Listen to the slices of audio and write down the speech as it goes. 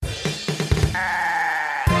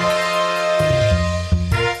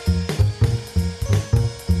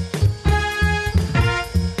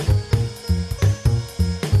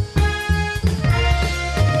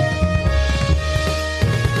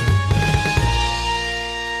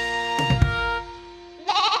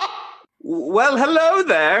Well, hello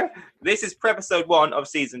there. This is Prepisode 1 of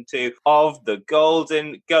Season 2 of The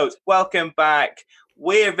Golden Goat. Welcome back.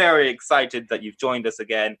 We're very excited that you've joined us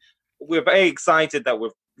again. We're very excited that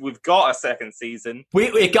we've got a second season.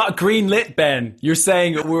 We got green lit, Ben. You're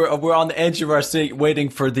saying we're on the edge of our seat waiting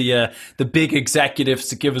for the big executives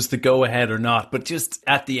to give us the go-ahead or not. But just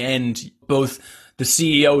at the end, both the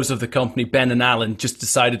CEOs of the company, Ben and Alan, just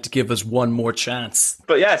decided to give us one more chance.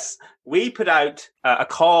 But yes, we put out a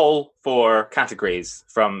call for categories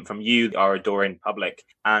from you, our adoring public,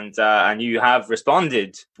 and you have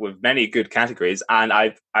responded with many good categories. And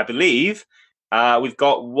I believe we've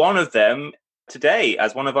got one of them today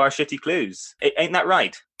as one of our shitty clues. Ain't that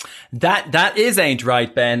right? That is ain't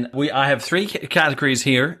right, Ben. I have three categories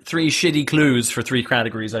here, three shitty clues for three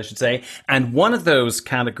categories, I should say. And one of those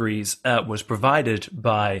categories was provided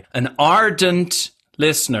by an ardent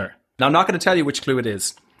listener. Now, I'm not going to tell you which clue it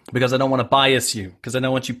is, because I don't want to bias you, because I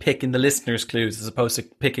don't want you picking the listener's clues as opposed to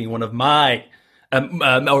picking one of my,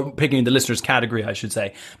 or picking the listener's category, I should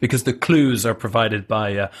say, because the clues are provided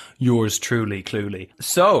by yours truly, Cluely.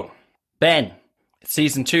 So, Ben,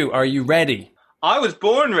 Season 2, are you ready? I was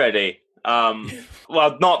born ready.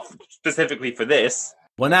 Well, not specifically for this.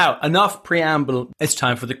 Well, now, enough preamble. It's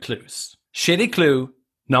time for the clues. Shitty clue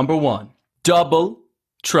number 1. Double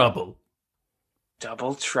trouble.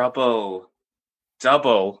 Double trouble.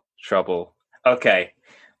 Double trouble. Okay.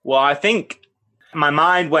 Well, I think my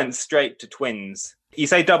mind went straight to twins. You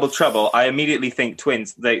say double trouble, I immediately think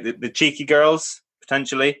twins. The cheeky girls,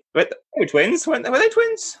 potentially. But they were twins? Were they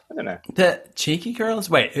twins? I don't know. The cheeky girls?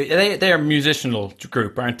 Wait, they're a musical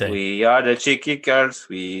group, aren't they? We are the cheeky girls.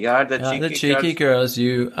 We are the cheeky girls.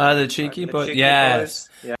 You are the cheeky boys. Yes.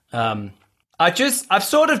 Yeah. I've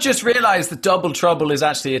sort of just realized that double trouble is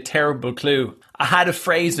actually a terrible clue. I had a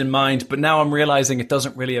phrase in mind, but now I'm realizing it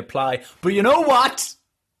doesn't really apply. But you know what?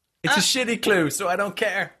 It's a shitty clue, so I don't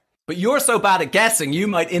care. But you're so bad at guessing, you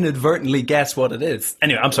might inadvertently guess what it is.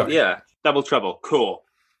 Anyway, I'm sorry. Yeah, double trouble. Cool.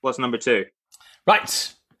 What's number 2?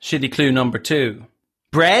 Right. Shitty clue number 2.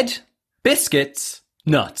 Bread, biscuits,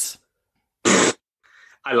 nuts.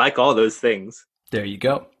 I like all those things. There you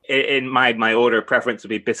go. In my order preference would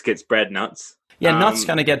be biscuits, bread, nuts. Yeah, nuts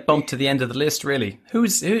kind of get bumped to the end of the list, really.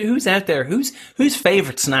 Who's out there? Whose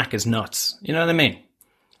favorite snack is nuts? You know what I mean?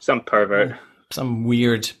 Some pervert. Some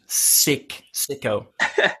weird, sicko.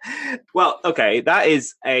 Well, okay, that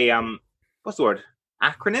is a, what's the word?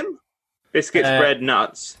 Acronym? Biscuits, bread,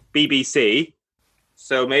 nuts, BBC.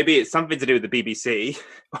 So maybe it's something to do with the BBC.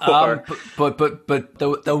 Or... But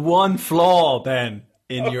the one flaw, Ben,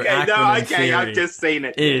 in your acronym theory, I've just seen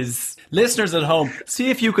it. Is listeners at home, see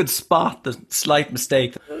if you could spot the slight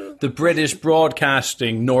mistake. The British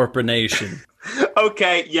Broadcasting Norporation.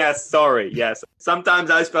 Okay, yes, sorry, yes.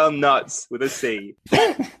 Sometimes I spell nuts with a C.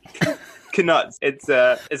 Knuts. It's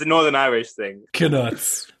a Northern Irish thing.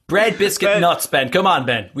 Knuts. Bread, biscuit, nuts, Ben. Come on,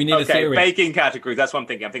 Ben. We need a theory. Baking categories. That's what I'm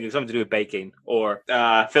thinking. I'm thinking something to do with baking or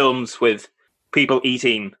films with people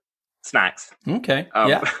eating snacks. Okay.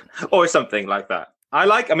 Yeah. Or something like that. I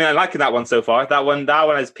like that one so far. That one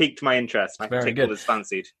has piqued my interest. My Very tickle good. is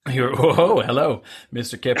fancied. Oh, hello,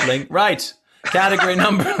 Mr. Kipling. Right. Category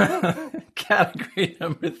number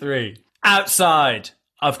 3. Outside.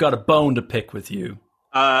 I've got a bone to pick with you.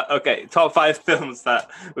 Okay. Top 5 films that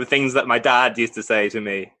were things that my dad used to say to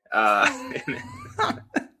me.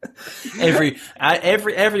 Every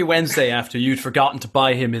Wednesday after you'd forgotten to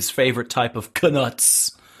buy him his favorite type of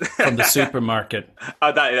knuts from the supermarket.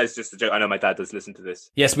 That's just a joke. I know my dad does listen to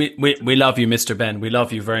this. Yes, we love you, Mr. Ben. We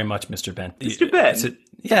love you very much, Mr. Ben. Mr. Ben?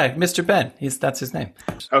 Yeah, Mr. Ben. That's his name.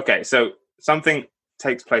 Okay, so something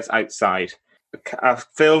takes place outside.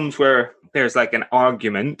 Films where there's like an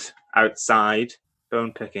argument outside.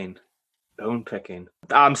 Bone picking.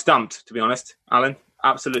 I'm stumped, to be honest, Alan.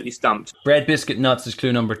 Absolutely stumped. Bread, biscuit, nuts is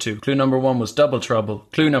clue number 2. Clue number 1 was double trouble.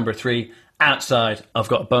 Clue number 3, outside. I've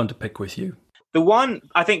got a bone to pick with you. The one,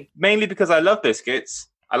 I think, mainly because I love biscuits,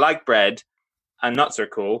 I like bread, and nuts are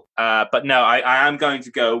cool. But no, I am going to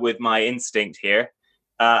go with my instinct here.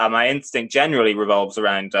 My instinct generally revolves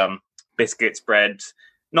around biscuits, bread,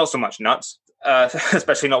 not so much nuts,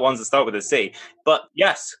 especially not ones that start with a C. But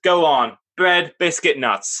yes, go on. Bread, biscuit,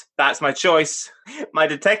 nuts. That's my choice. My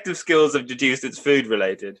detective skills have deduced it's food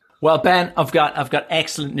related. Well, Ben, I've got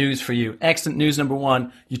excellent news for you. Excellent news number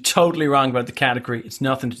 1. You're totally wrong about the category. It's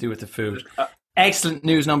nothing to do with the food. Excellent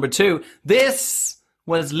news number 2. This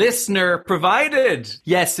was listener provided.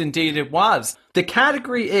 Yes, indeed it was. The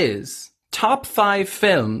category is top 5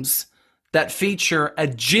 films that feature a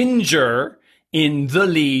ginger in the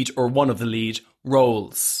lead or one of the lead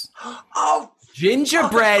roles. Oh,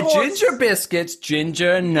 Gingerbread, ginger biscuits,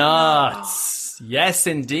 ginger nuts. Yes,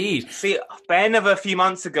 indeed. See, Ben of a few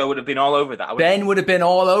months ago would have been all over that. Ben would have been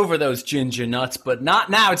all over those ginger nuts, but not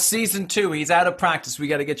now. It's season 2. He's out of practice. We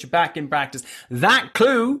got to get you back in practice. That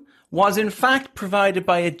clue was in fact provided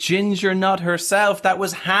by a ginger nut herself. That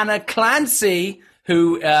was Hannah Clancy,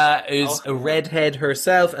 who is a redhead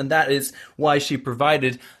herself, and that is why she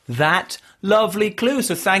provided that lovely clue.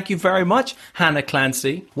 So thank you very much, Hannah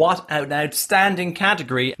Clancy. What an outstanding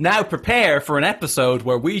category. Now prepare for an episode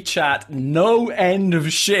where we chat no end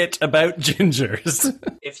of shit about gingers.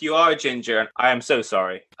 If you are a ginger, I am so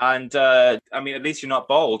sorry. And, I mean, at least you're not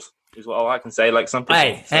bald, is all I can say. Like some people.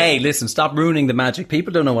 Hey, listen, stop ruining the magic.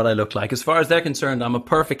 People don't know what I look like. As far as they're concerned, I'm a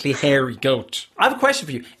perfectly hairy goat. I have a question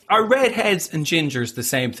for you. Are redheads and gingers the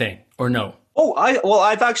same thing, or no?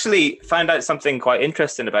 I've actually found out something quite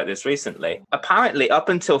interesting about this recently. Apparently, up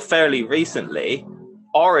until fairly recently,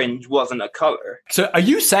 orange wasn't a color. So are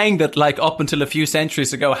you saying that, like, up until a few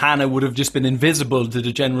centuries ago, Hannah would have just been invisible to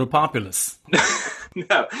the general populace?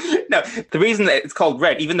 No. The reason that it's called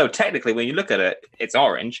red, even though technically when you look at it, it's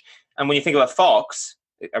orange. And when you think of a fox,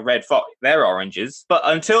 a red fox, they're oranges. But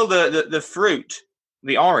until the fruit,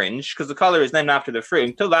 the orange, because the color is named after the fruit,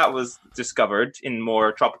 until that was discovered in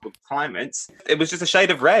more tropical climates, it was just a shade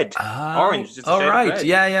of red. Orange, just a shade of red.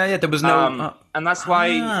 Yeah. There was no... and that's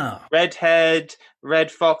why redhead, red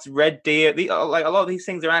fox, red deer, like a lot of these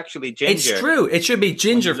things are actually ginger. It's true. It should be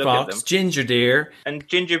ginger fox, ginger deer. And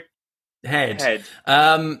ginger head.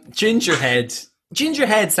 Ginger head. Ginger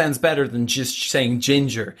head sounds better than just saying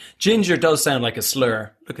ginger. Ginger does sound like a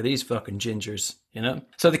slur. Look at these fucking gingers, you know?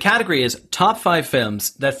 So the category is top 5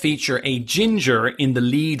 films that feature a ginger in the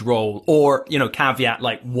lead role, or, you know, caveat,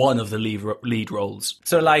 like one of the lead roles.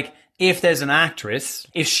 So like, if there's an actress,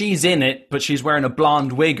 if she's in it, but she's wearing a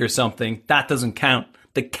blonde wig or something, that doesn't count.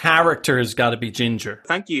 The character's got to be ginger.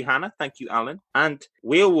 Thank you, Hannah. Thank you, Alan. And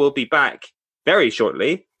we will be back very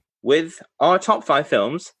shortly with our top 5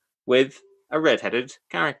 films with a redheaded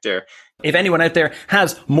character. If anyone out there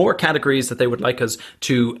has more categories that they would like us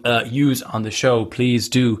to use on the show, please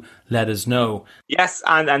do let us know. Yes,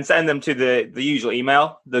 and send them to the usual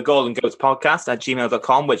email,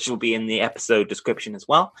 thegoldengoatspodcast@gmail.com, which will be in the episode description as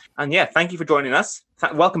well. And yeah, thank you for joining us.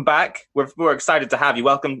 Welcome back. We're excited to have you.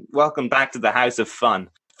 Welcome back to the House of Fun.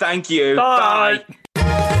 Thank you. Bye.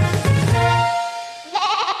 Bye.